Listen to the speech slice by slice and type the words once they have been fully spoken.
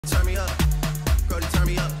Turn me up, Brody, turn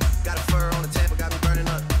me up. Got a fur on the tap, got me burning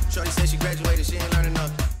up. Shorty said she graduated, she ain't learning up.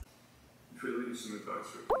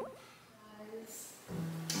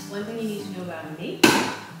 One thing you need to know about me,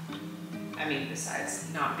 I mean,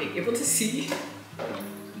 besides not being able to see,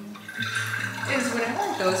 is whenever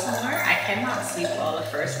I go somewhere, I cannot sleep well the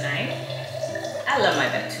first night. I love my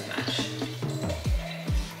bed too much.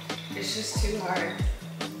 It's just too hard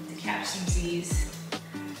to catch some Z's.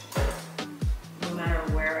 No matter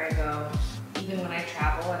where I go, even when I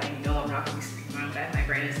travel and I know I'm not going to be sleeping in my bed, my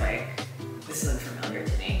brain is like, this is unfamiliar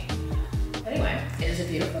to me. Anyway, it is a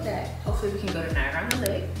beautiful day. Hopefully we can go to Niagara on the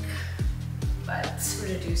Lake. But we're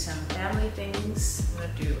gonna do some family things. I'm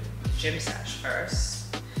gonna do a gym sesh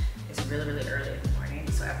first. It's really, really early in the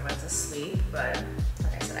morning, so everyone's asleep. But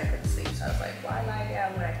like I said, I couldn't sleep, so I was like, why lie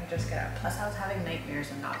down when I can just get up? Plus I was having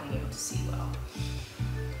nightmares of not being able to see well.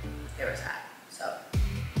 There was that, so.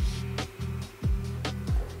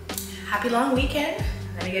 Happy long weekend.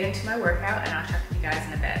 I'm gonna get into my workout and I'll check with you guys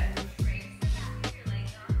in a bit.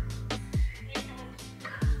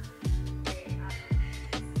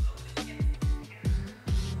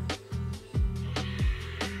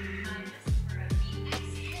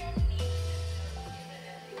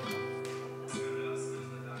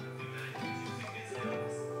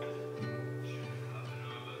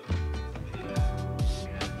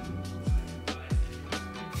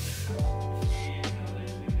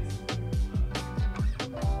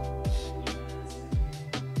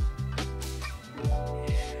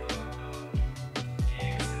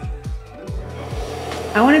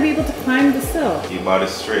 I want to be able to climb the sill. Keep body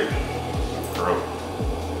straight. Curl.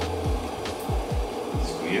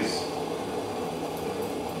 Squeeze.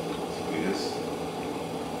 Squeeze.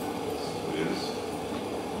 Squeeze.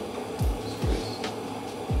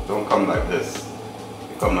 Squeeze. Don't come like this.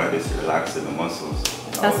 You come like this, you're relaxing the muscles.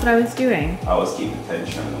 That's what I was doing. I always keep the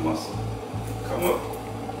tension in the muscle. Come up.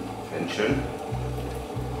 Tension.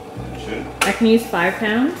 Tension. I can use 5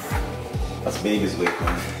 pounds. That's baby's weight,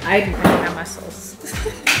 man. I don't have muscles.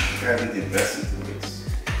 You haven't invested in weights.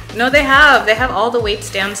 No, they have. They have all the weights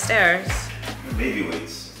downstairs. Baby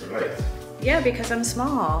weights, you're right. Yeah, because I'm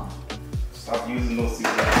small. Stop using those two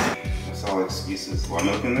things. That's all excuses. Want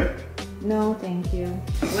milk in there? No, thank you.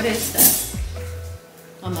 What is this?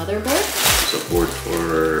 A motherboard? Support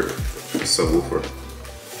for subwoofer.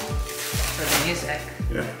 For the music.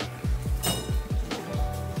 Yeah.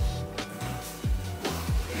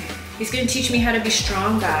 He's gonna teach me how to be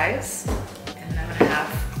strong, guys. And I'm gonna have,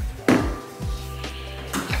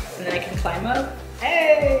 and then I can climb up.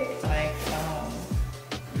 Hey! My phone.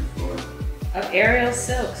 Of Aerial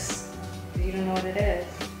Silks. You don't know what it is.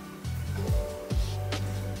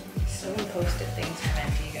 Someone posted things from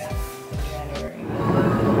Antigua in January.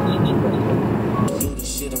 Do this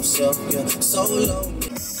shit himself, yeah. So long.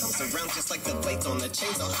 Comes around just like the plates on the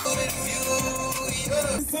chains on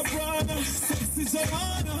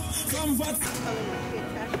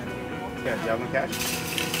Yeah, do you have no cash?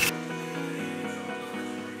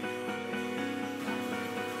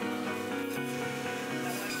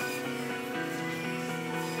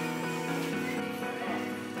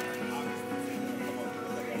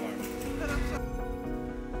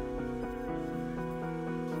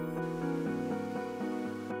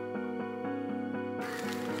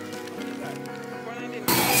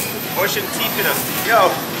 Ocean teeth in them. Yo,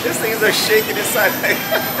 these things are shaking inside.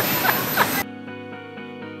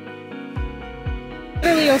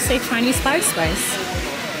 Literally, you'll say Chinese spice.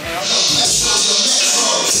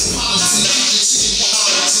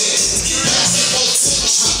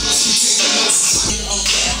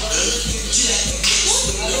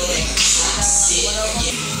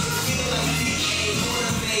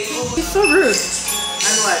 He's so rude.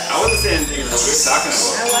 And what? I wasn't saying anything. What were you talking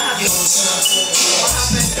about? And what happened?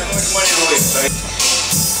 How much money in the waist, right?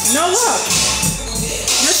 No, look.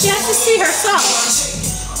 No, she has to see herself.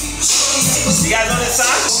 You guys know this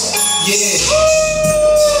song? Yeah.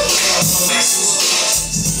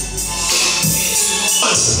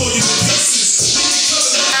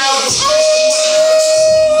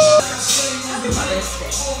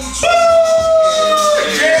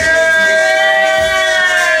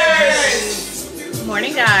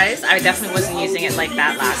 Morning, guys. I definitely wasn't using it like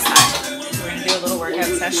that last time. We're gonna do a little workout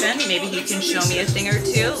session. Maybe he can show me a thing or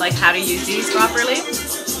two, like how to use these properly.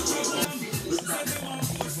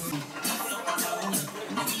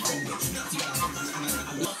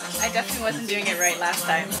 I definitely wasn't doing it right last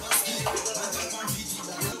time.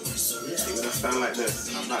 You're gonna stand like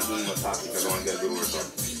this. I'm not doing no talking because I want to get a good workout.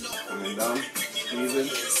 Coming down, squeezing,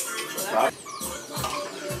 stop.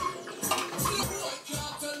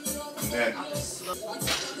 And then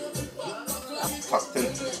tucked in.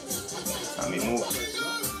 Let me move.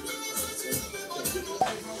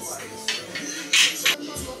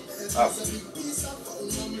 Up.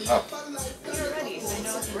 Up. You're ready. I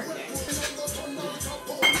know it's working.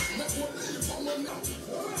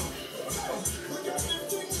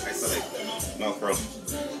 Isolate. No curl.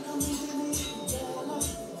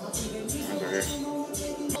 Under here.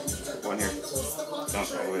 One here. Down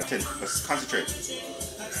all the way. 10. Let's concentrate.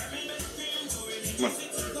 Come on.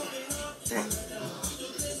 Come on.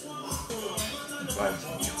 5,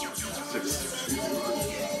 6.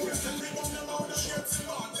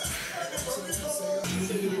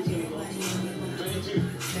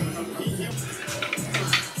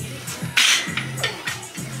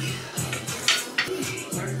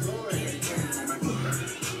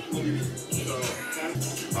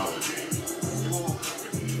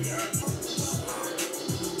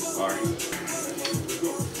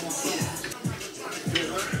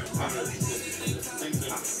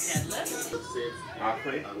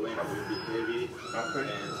 Halfway, halfway, and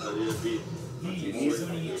a little bit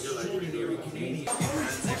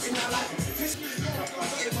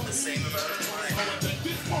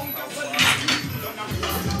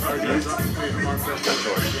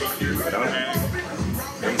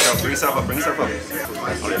Bring yourself up, bring yourself up.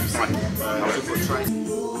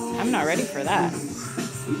 I'm not ready for that.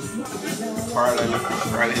 Parallel with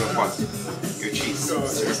what? Your cheeks,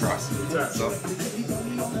 straight across. So.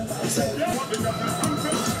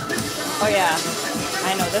 Oh yeah,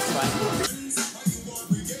 I know this one.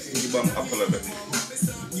 You bum up a little bit.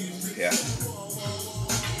 Yeah. You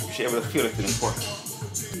should be able to feel it in the fork.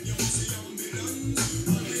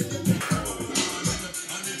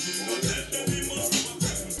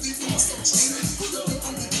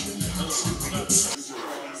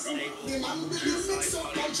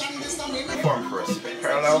 Form first.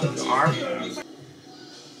 Parallel the arm.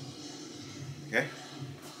 Okay.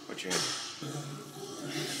 Put your head.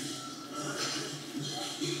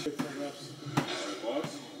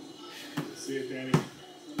 See it, Danny.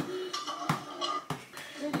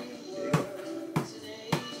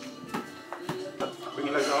 Bring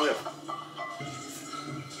your legs all the way up.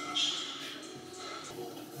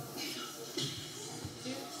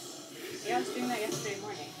 Yeah, I was doing that yesterday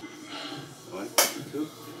morning. 1, 2.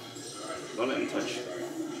 Don't let him touch.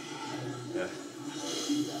 Yeah.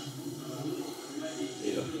 There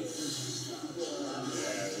you go.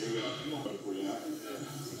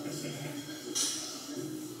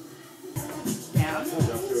 Down.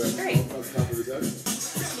 Straight.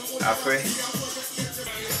 Halfway.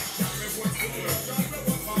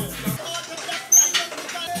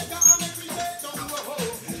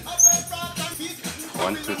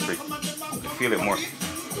 One, two, three. Feel it more.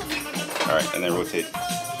 All right, and then rotate.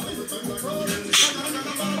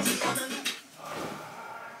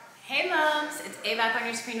 Hey moms, it's A back on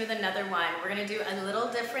your screen with another one. We're gonna do a little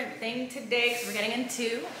different thing today because we're getting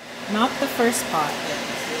into not the first pot.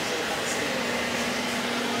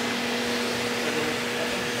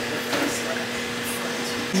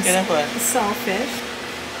 Saltfish.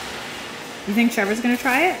 You think Trevor's gonna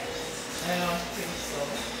try it? I don't think so.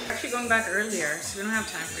 We're actually going back earlier, so we don't have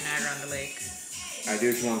time for Niagara on the Lake. I do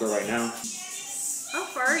if you want to go right now. How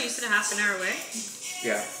far? You said a half an hour away?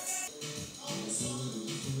 Yeah.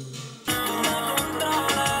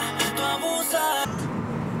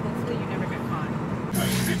 Hopefully you never get caught.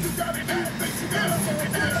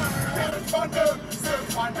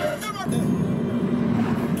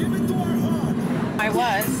 I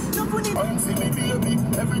was.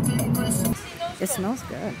 It smells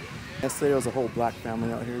good. Yesterday there was a whole black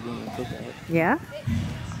family out here doing a cookout. Yeah?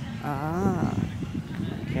 Ah.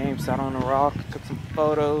 Came, sat on a rock, took some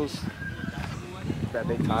photos that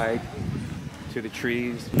they tied to the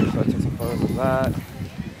trees. So I took some photos of that.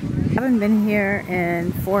 I haven't been here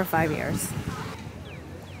in 4 or 5 years.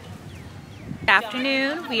 Good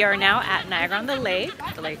afternoon. We are now at Niagara on the Lake.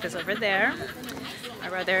 The lake is over there. My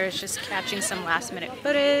brother is just catching some last minute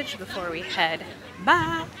footage before we head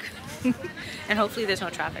back. And hopefully there's no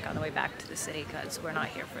traffic on the way back to the city because we're not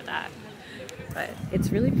here for that. But it's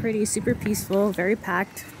really pretty, super peaceful, very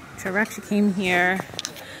packed. Trev actually came here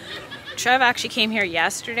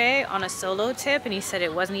yesterday on a solo tip and he said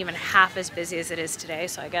it wasn't even half as busy as it is today.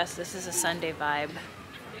 So I guess this is a Sunday vibe.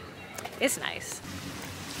 It's nice.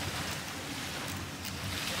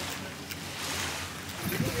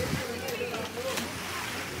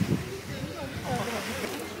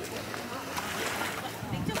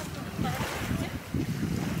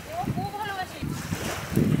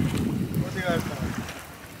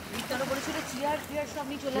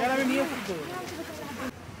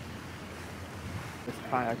 There's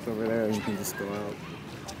kayaks over there and you can just go out.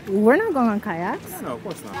 We're not going on kayaks. No, of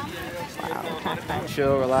course not. Wow.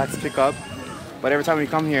 Chill, relax, pick up. But every time we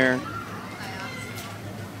come here,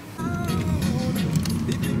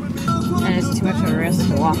 And it's too much of a risk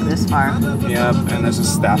to walk this far. yep, and this is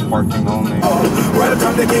staff parking only.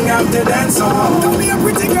 Welcome the king of the dance hall. Tell me a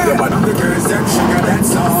pretty girl, but the girls them sugar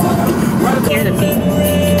dance hall. Hear the beat.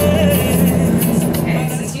 Okay,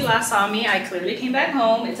 since you last saw me, I clearly came back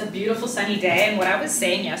home. It's a beautiful sunny day, and what I was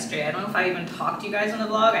saying yesterday, I don't know if I even talked to you guys on the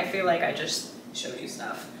vlog. I feel like I just showed you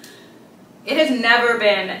stuff. It has never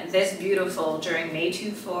been this beautiful during May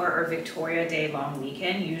 24 or Victoria Day long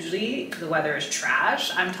weekend. Usually the weather is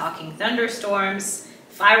trash. I'm talking thunderstorms,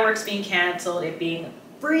 fireworks being canceled, it being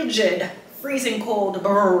frigid, freezing cold,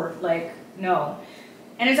 brr, like no.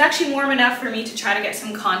 And it's actually warm enough for me to try to get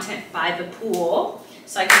some content by the pool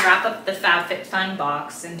so I can wrap up the FabFitFun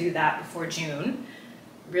box and do that before June.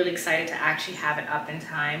 Really excited to actually have it up in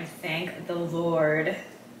time. Thank the Lord.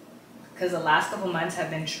 Because the last couple months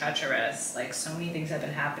have been treacherous. Like, so many things have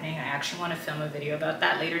been happening. I actually want to film a video about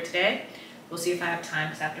that later today. We'll see if I have time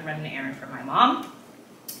because I have to run an errand for my mom.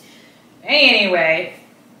 Anyway,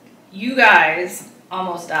 you guys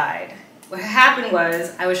almost died. What happened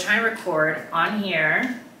was I was trying to record on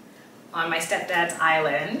here on my stepdad's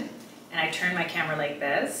island, and I turned my camera like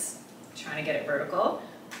this, trying to get it vertical.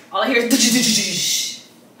 All I hear is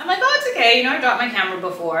I'm like, oh, it's okay. You know, I dropped my camera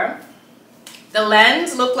before. The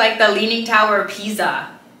lens looked like the Leaning Tower of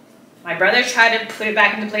Pisa. My brother tried to put it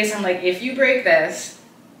back into place. I'm like, if you break this.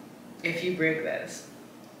 I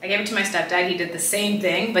gave it to my stepdad. He did the same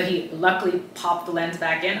thing, but he luckily popped the lens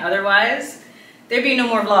back in. Otherwise, there'd be no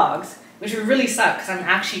more vlogs, which would really suck because I'm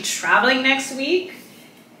actually traveling next week.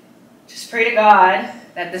 Just pray to God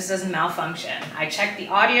that this doesn't malfunction. I checked the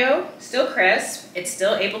audio, still crisp. It's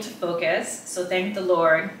still able to focus, so thank the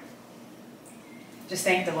Lord. Just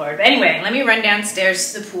thank the Lord. But anyway, let me run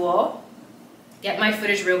downstairs to the pool, get my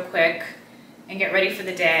footage real quick, and get ready for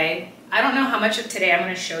the day. I don't know how much of today I'm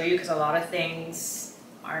going to show you because a lot of things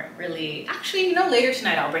aren't really... Actually, you know, later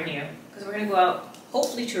tonight I'll bring you because we're going to go out,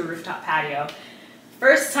 hopefully, to a rooftop patio.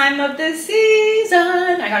 First time of the season.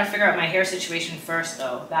 I got to figure out my hair situation first,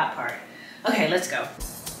 though, that part. Okay, let's go.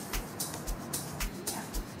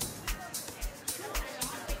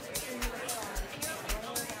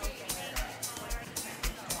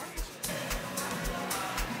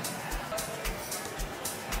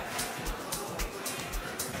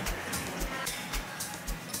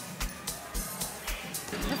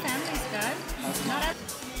 The family's good. Not a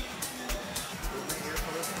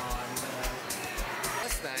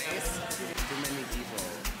That's nice. Too many people.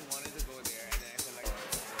 Wanted to go there and I feel like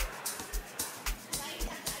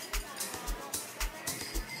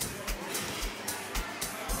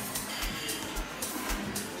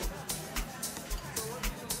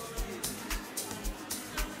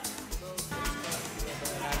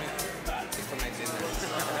for my dinner.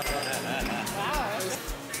 wow.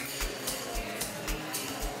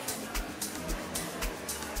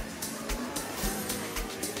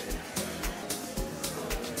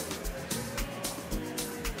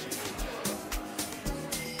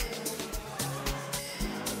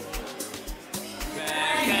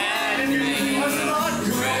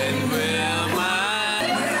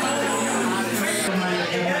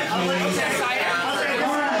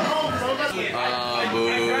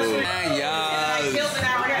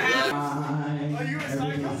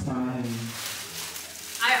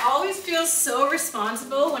 I always feel so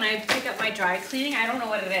responsible when I pick up my dry cleaning. I don't know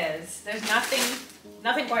what it is. There's nothing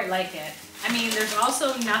quite like it. I mean, there's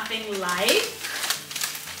also nothing like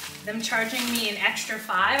them charging me an extra $5.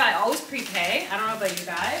 I always prepay. I don't know about you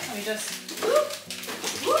guys. Let me just,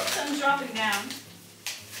 whoop, something's dropping down.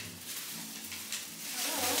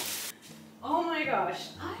 Oh my gosh,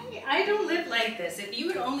 I don't live like this. If you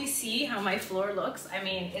would only see how my floor looks, I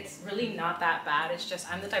mean, it's really not that bad. It's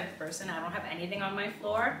just, I'm the type of person, I don't have anything on my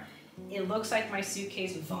floor. It looks like my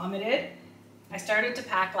suitcase vomited. I started to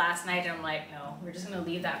pack last night and I'm like, no, we're just gonna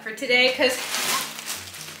leave that for today because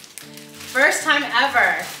first time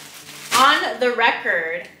ever on the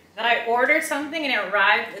record that I ordered something and it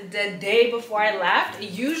arrived the day before I left.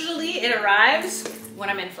 Usually it arrives when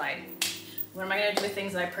I'm in flight. What am I gonna do with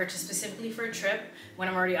things that I purchased specifically for a trip when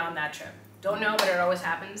I'm already on that trip? Don't know, but it always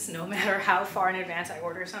happens no matter how far in advance I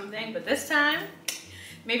order something. But this time,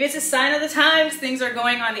 maybe it's a sign of the times. Things are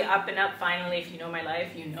going on the up and up finally. If you know my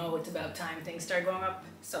life, you know it's about time things start going up.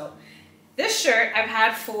 So this shirt I've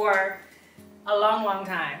had for a long, long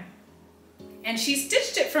time. And she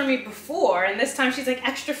stitched it for me before, and this time she's like,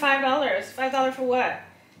 extra $5. $5 for what?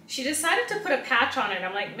 She decided to put a patch on it.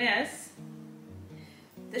 I'm like, miss,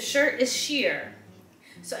 the shirt is sheer.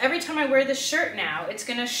 So every time I wear this shirt now, it's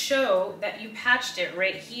gonna show that you patched it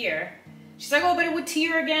right here. She's like, oh, but it would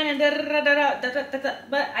tear again and da da da da da da da da.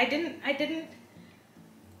 But I didn't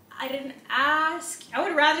ask. I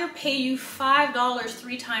would rather pay you $5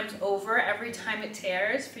 3 times over every time it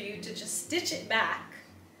tears for you to just stitch it back.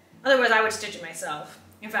 Otherwise, I would stitch it myself.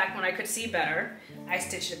 In fact, when I could see better, I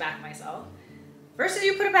stitched it back myself. Versus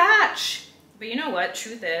you put a patch. But you know what?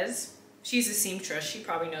 Truth is, she's a seamstress. She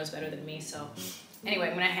probably knows better than me. So anyway,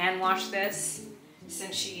 I'm gonna hand wash this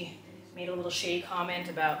since she made a little shady comment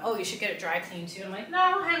about, oh, you should get it dry clean too. I'm like,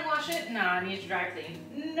 no, hand wash it. No, I need to dry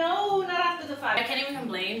clean. No, not after the 5. I can't even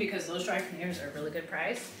complain because those dry cleaners are a really good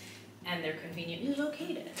price and they're conveniently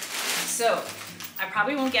located. So I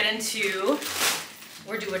probably won't get into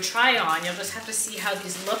or do a try on. You'll just have to see how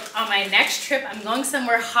these look on my next trip. I'm going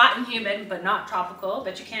somewhere hot and humid, but not tropical.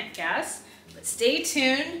 Bet you can't guess. But stay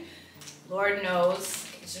tuned. Lord knows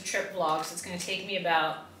it's a trip vlog, so it's gonna take me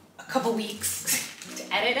about a couple weeks to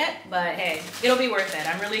edit it, but hey, it'll be worth it.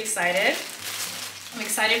 I'm really excited. I'm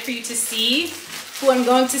excited for you to see who I'm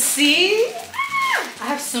going to see. I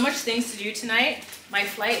have so much things to do tonight. My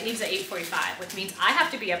flight leaves at 8:45, which means I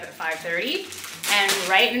have to be up at 5:30. And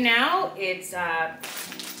right now it's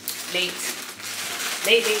late.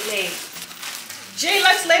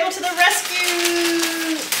 J-Lux label to the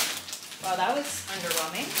rescue. Well, that was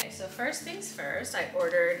underwhelming. Okay, so first things first, I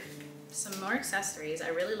ordered some more accessories. I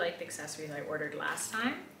really like the accessories I ordered last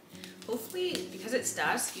time. Hopefully, because it's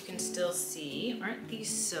dusk, you can still see. Aren't these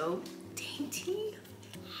so dainty?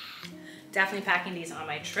 Definitely packing these on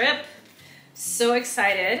my trip. So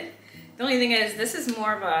excited. The only thing is, this is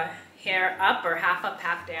more of a hair up or half up,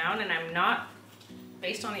 half down, and I'm not,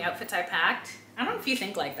 based on the outfits I packed, I don't know if you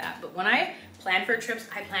think like that, but when I plan for trips,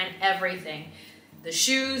 I plan everything. The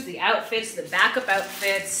shoes, the outfits, the backup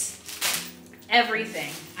outfits,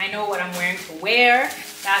 everything. I know what I'm wearing to wear.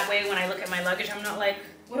 That way, when I look at my luggage, I'm not like,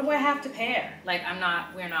 what do I have to pair? Like,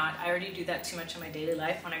 we're not. I already do that too much in my daily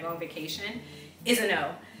life when I go on vacation. Is a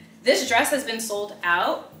no. This dress has been sold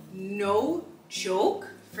out, no joke,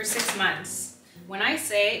 for 6 months. When I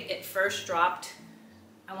say it first dropped,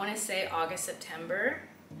 I want to say August, September,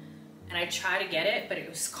 and I tried to get it, but it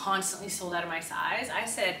was constantly sold out of my size. I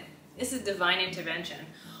said, this is divine intervention.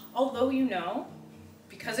 Although, you know,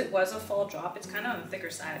 because it was a fall drop, it's kind of on the thicker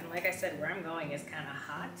side. And like I said, where I'm going is kind of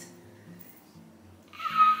hot.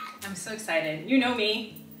 I'm so excited. You know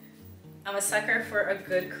me. I'm a sucker for a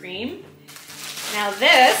good cream. Now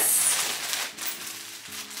this,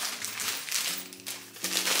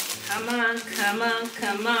 come on, come on,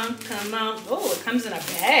 come on, come on. Oh, it comes in a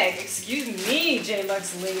bag. Excuse me,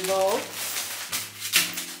 J-Lux label.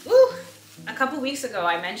 Ooh. A couple weeks ago,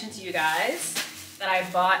 I mentioned to you guys that I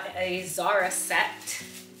bought a Zara set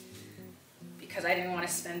because I didn't want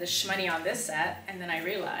to spend the shmoney on this set, and then I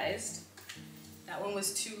realized that one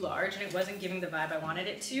was too large and it wasn't giving the vibe I wanted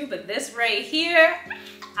it to. But this right here,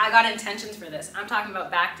 I got intentions for this. I'm talking about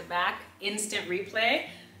back-to-back, instant replay.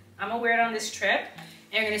 I'm gonna wear it on this trip,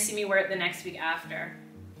 and you're gonna see me wear it the next week after.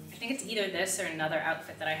 I think it's either this or another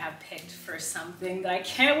outfit that I have picked for something that I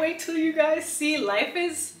can't wait till you guys see. Life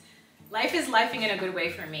is lifing in a good way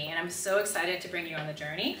for me, and I'm so excited to bring you on the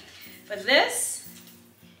journey. But this,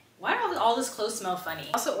 why do all this clothes smell funny?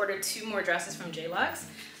 I also ordered 2 more dresses from J-Lux.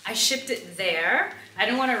 I shipped it there. I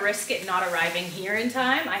didn't want to risk it not arriving here in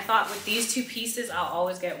time. I thought with these 2 pieces, I'll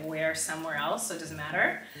always get wear somewhere else, so it doesn't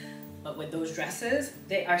matter. But with those dresses,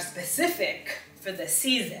 they are specific for the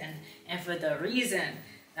season and for the reason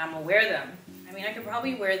that I'm gonna wear them. I mean, I could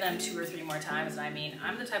probably wear them 2 or 3 more times. I mean,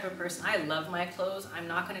 I'm the type of person, I love my clothes. I'm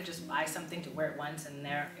not gonna just buy something to wear it once and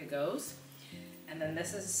there it goes. And then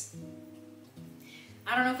this is,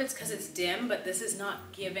 I don't know if it's because it's dim, but this is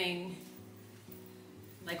not giving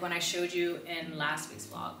like when I showed you in last week's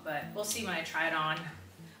vlog, but we'll see when I try it on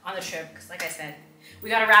the trip, because like I said, we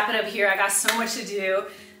gotta wrap it up here. I got so much to do.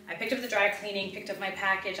 I picked up the dry cleaning, picked up my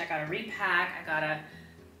package, I gotta repack, I gotta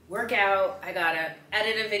work out, I gotta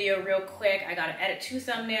edit a video real quick, I gotta edit 2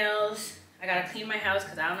 thumbnails, I gotta clean my house,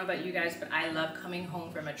 because I don't know about you guys, but I love coming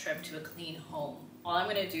home from a trip to a clean home. All I'm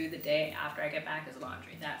gonna do the day after I get back is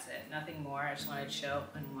laundry. That's it, nothing more. I just wanted to chill,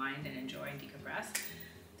 unwind, and enjoy and decompress.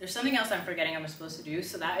 There's something else I'm forgetting I'm supposed to do,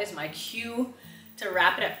 so that is my cue to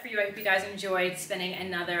wrap it up for you. I hope you guys enjoyed spending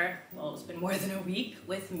another, well, it's been more than a week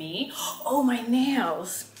with me. Oh, my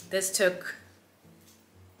nails. This took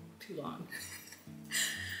too long.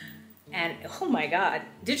 And oh my God,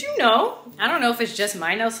 did you know? I don't know if it's just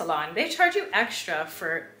my nail salon. They charge you extra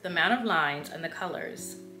for the amount of lines and the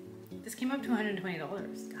colors. This came up to $120,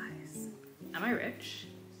 guys. Am I rich?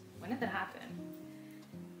 When did that happen?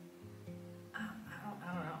 I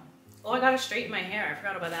don't know. Oh, I gotta straighten my hair. I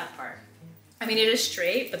forgot about that part. I mean, it is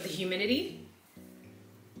straight, but the humidity.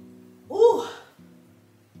 Ooh,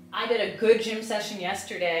 I did a good gym session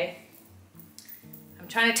yesterday. I'm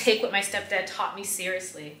trying to take what my stepdad taught me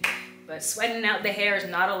seriously, but sweating out the hair is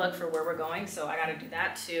not a look for where we're going, so I gotta do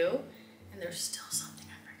that too. And there's still something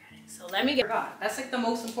I'm forgetting. So let me get, that's like the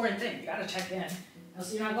most important thing. You gotta check in,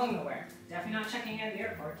 else you're not going nowhere. Definitely not checking in at the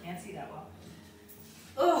airport, can't see that well.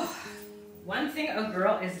 Oh, one thing a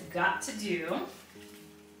girl has got to do.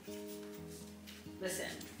 Listen,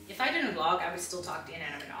 if I didn't vlog, I would still talk to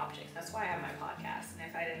inanimate objects. That's why I have my podcast. And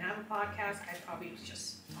if I didn't have a podcast, I'd probably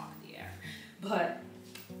just talk to the air. But,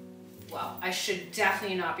 well, I should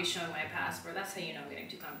definitely not be showing my passport. That's how you know I'm getting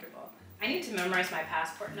too comfortable. I need to memorize my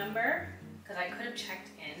passport number because I could have checked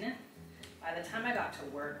in. By the time I got to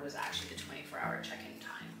work, it was actually the 24-hour check-in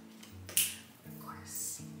time. Of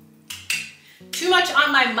course. Too much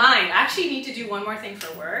on my mind. I actually need to do one more thing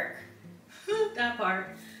for work. That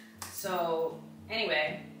part. So,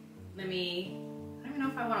 anyway, I don't even know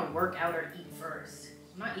if I want to work out or eat first.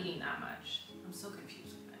 I'm not eating that much. I'm so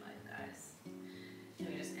confused with my life, guys. Let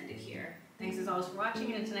me just end it here. Thanks as always for watching,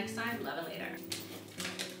 and until next time, love and later.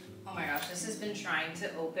 Oh my gosh, this has been trying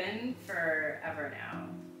to open forever now.